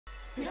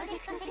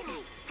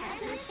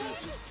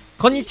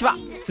こんにちは、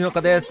つちのこ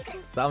です。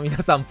さあ皆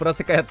さんプロ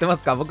セカやってま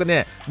すか？僕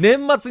ね、年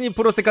末に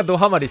プロセカド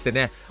ハマりして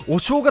ね、お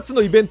正月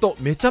のイベント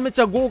めちゃめち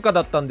ゃ豪華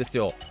だったんです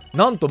よ。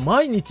なんと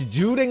毎日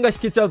10連が引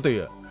けちゃうとい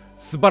う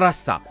素晴らし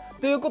さ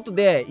ということ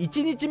で、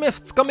1日目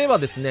2日目は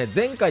ですね、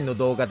前回の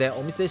動画で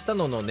お見せした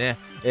ののね、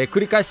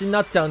繰り返しに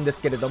なっちゃうんで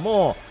すけれど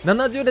も、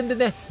70連で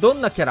ね、どん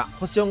なキャラ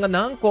星4が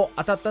何個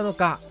当たったの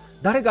か、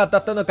誰が当た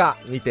ったのか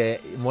見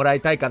てもら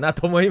いたいかな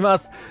と思いま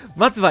す。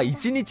まずは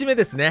1日目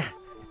ですね。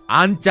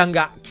あんちゃん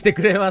が来て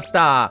くれまし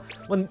た。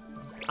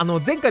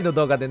前回の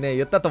動画でね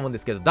言ったと思うんで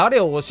すけど、誰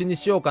を推しに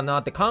しようか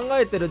なって考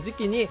えてる時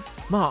期に、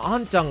あ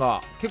んちゃん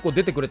が結構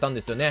出てくれたん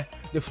ですよね。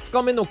で2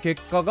日目の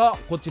結果が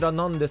こちら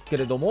なんですけ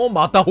れども、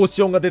また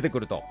星4が出て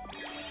くると。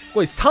こ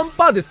れ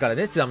 3% ですから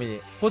ね。ちなみに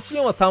星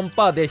4は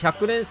 3% で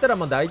100連したら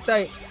だいた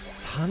い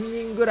3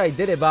人ぐらい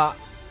出れば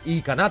い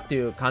いかなって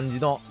いう感じ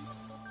の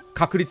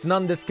確率な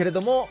んですけれ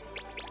ども、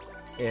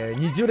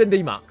20連で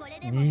今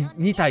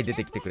 2体出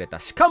てきてくれた。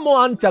しか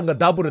もあんちゃんが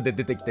ダブルで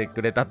出てきて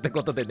くれたって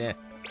ことでね、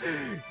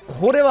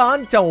これはあ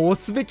んちゃんを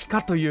押すべき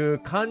かという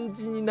感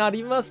じにな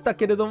りました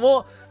けれど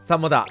も、さあ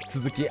まだ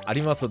続きあ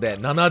りますので、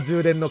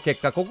70連の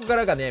結果、ここか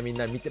らがねみん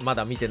なま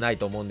だ見てない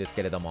と思うんです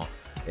けれども、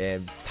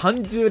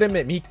30連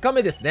目3日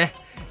目ですね。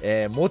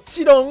も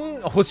ちろ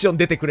ん星4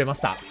出てくれまし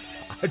た。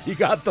あり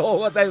がとう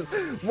ございま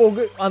す。も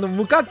う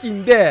無課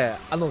金で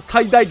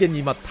最大限に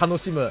今楽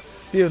しむ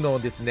っていうのを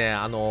ですね、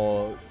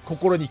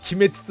心に決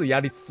めつつ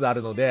やりつつあ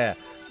るので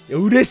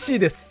嬉しい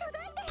です。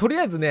とり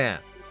あえず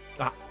ね、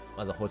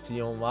まず星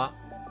4は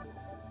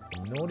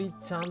みのり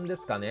ちゃんで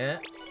すかね。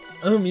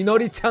みの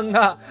りちゃん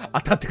が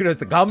当たってくれまし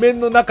た。画面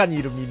の中に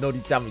いるみの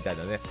りちゃんみたい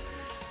なね。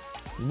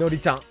みのり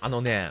ちゃん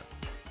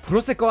プ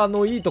ロセカ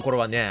のいいところ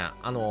はね、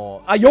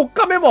4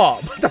日目も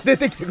また出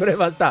てきてくれ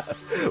ました。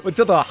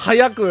ちょっと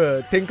早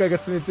く展開が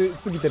進め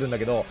すぎてるんだ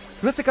けど、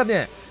プロセカ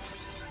ね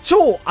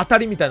超当た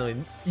りみたいな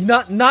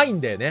のないん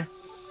だよね。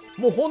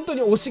もう本当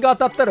に推しが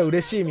当たったら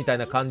嬉しいみたい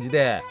な感じ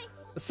で、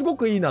すご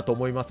くいいなと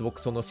思います、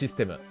僕そのシス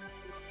テム。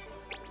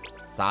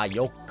さあ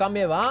4日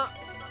目は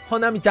ほ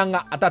なみちゃん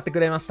が当たってく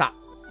れました。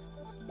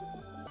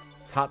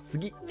さあ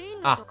次、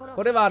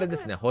これはあれで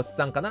すね、星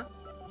さんかな。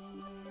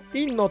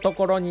ピンのと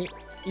ころに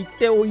行っ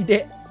ておい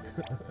で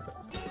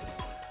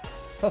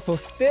さあそ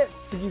して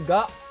次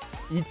が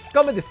5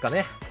日目ですか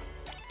ね。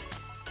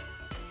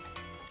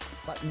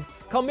さあ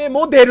5日目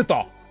も出る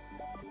と、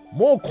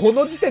もうこ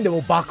の時点でも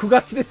う爆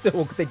勝ちですよ、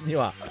僕的に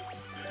は。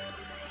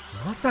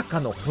まさか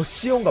の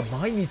星4が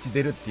毎日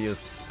出るっていう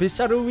スペ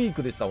シャルウィー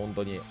クでした。本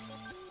当に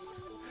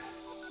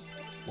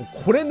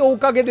これのお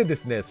かげでで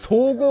すね、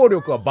総合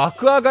力は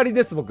爆上がり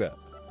です、僕。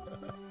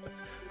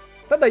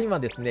ただ今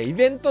ですね、イ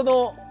ベント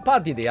のパ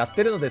ーティーでやっ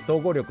てるので総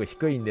合力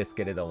低いんです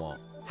けれども、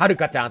はる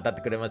かちゃん当たっ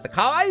てくれました。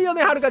可愛いよ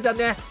ね、はるかちゃん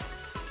ね。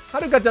は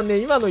るかちゃんね、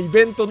今のイ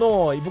ベント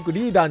の僕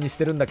リーダーにし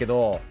てるんだけ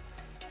ど、は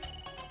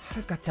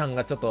るかちゃん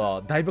がちょっ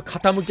とだいぶ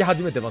傾き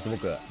始めてます、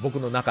僕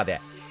の中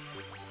で。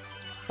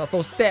さあ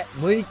そして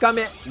6日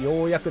目、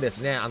ようやくです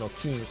ね、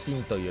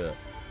金という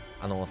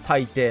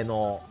最低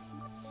の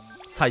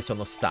最初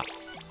の示唆、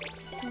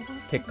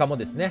結果も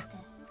ですね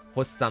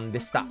星3で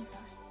した。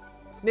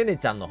ねね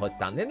ちゃんの星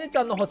3、ねねち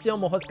ゃんの星4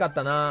も欲しかっ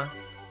たな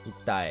一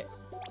体。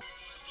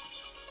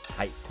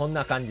はい、こん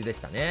な感じでし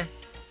たね。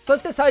そ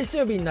して最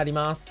終日になり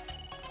ます。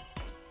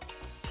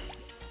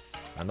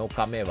7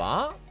日目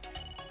は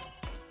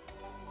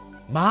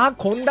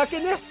こんだけ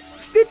ね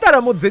来てた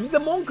らもう全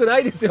然文句な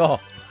いですよ。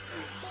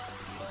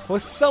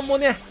星さんも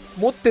ね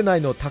持ってな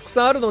いのたく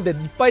さんあるので、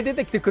いっぱい出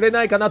てきてくれ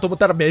ないかなと思っ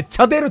たらめっち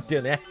ゃ出るってい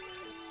うね。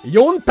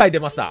4体出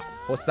ました、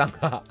星さん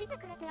が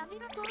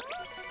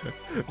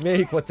め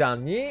いこちゃ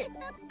んに、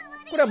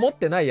これは持っ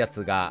てないや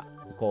つが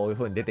こういう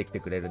風に出てきて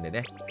くれるんで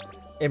ね、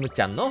 M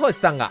ちゃんの星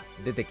さんが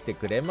出てきて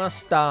くれま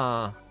し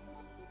た。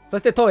そ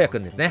してとうやく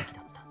んですね。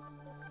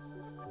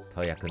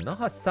とうやくんの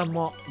星さん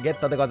もゲッ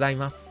トでござい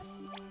ます。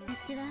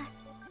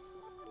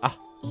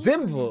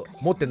全部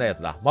持ってないや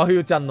つだ。真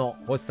冬ちゃんの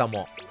星さん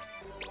も。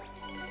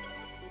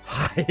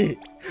はい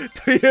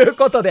という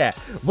ことで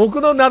僕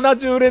の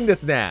70連で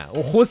すね、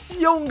星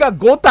4が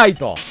5体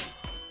と、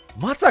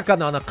まさか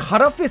のカ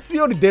ラフェス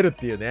より出るっ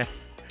ていうね。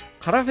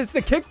カラフェス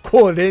で結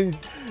構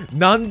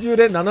何十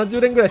連70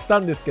連ぐらいした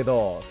んですけ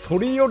ど、そ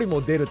れよりも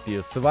出るってい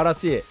う素晴ら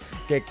しい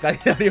結果に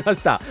なりま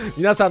した。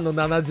皆さんの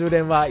70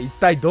連は一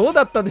体どう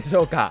だったでし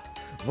ょうか。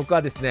僕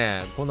はです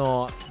ね、こ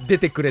の出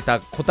てくれ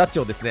た子たち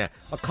をですね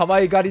可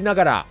愛がりな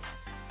がら、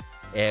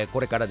こ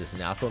れからです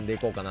ね遊んでい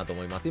こうかなと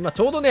思います。今ち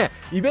ょうどね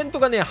イベント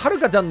がね、はる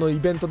かちゃんのイ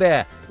ベント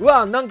で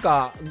なん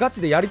かガ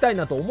チでやりたい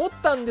なと思っ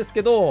たんです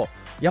けど、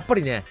やっぱ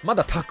りねま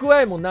だ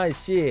蓄えもない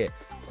し、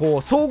こ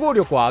う総合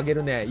力を上げ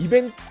るねイ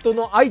ベント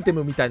のアイテ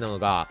ムみたいなの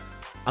が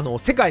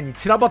世界に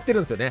散らばってる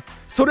んですよね。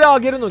それを上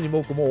げるのに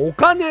僕もうお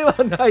金は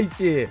ない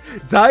し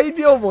材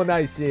料もな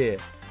いし、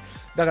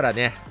だから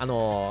ね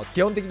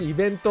基本的にイ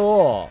ベント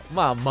を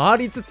回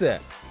りつつ、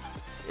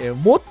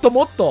もっと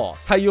もっと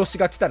採用し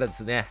が来たらで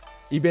すね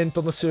イベン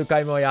トの集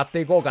会もやって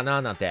いこうか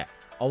ななんて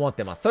思っ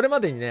てます。それま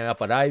でにね、やっ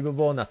ぱライブ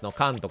ボーナスの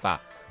缶と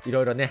かい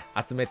ろいろね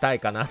集めたい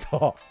かな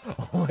と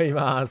思い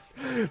ます。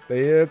と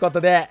いうこと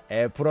で、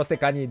プロセ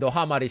カにド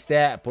ハマりし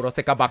てプロ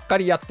セカばっか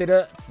りやって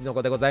るつちの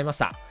こでございまし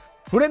た。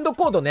フレンド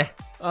コードね、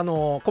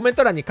コメン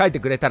ト欄に書いて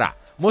くれたら、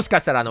もしか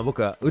したら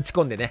僕打ち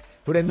込んでね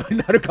フレンドに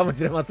なるかも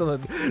しれませ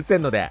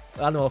んので、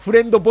フ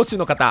レンド募集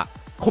の方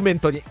コメン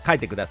トに書い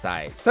てくだ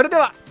さい。それで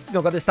はつち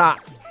のこでした。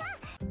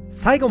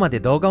最後まで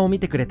動画を見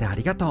てくれてあ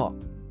りがと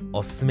う。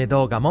おすすめ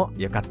動画も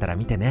よかったら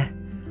見てね。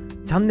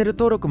チャンネル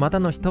登録まだ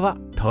の人は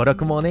登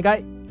録もお願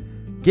い。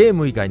ゲー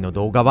ム以外の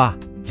動画は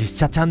実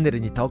写チャンネル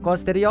に投稿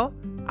してるよ。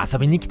遊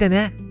びに来て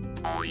ね。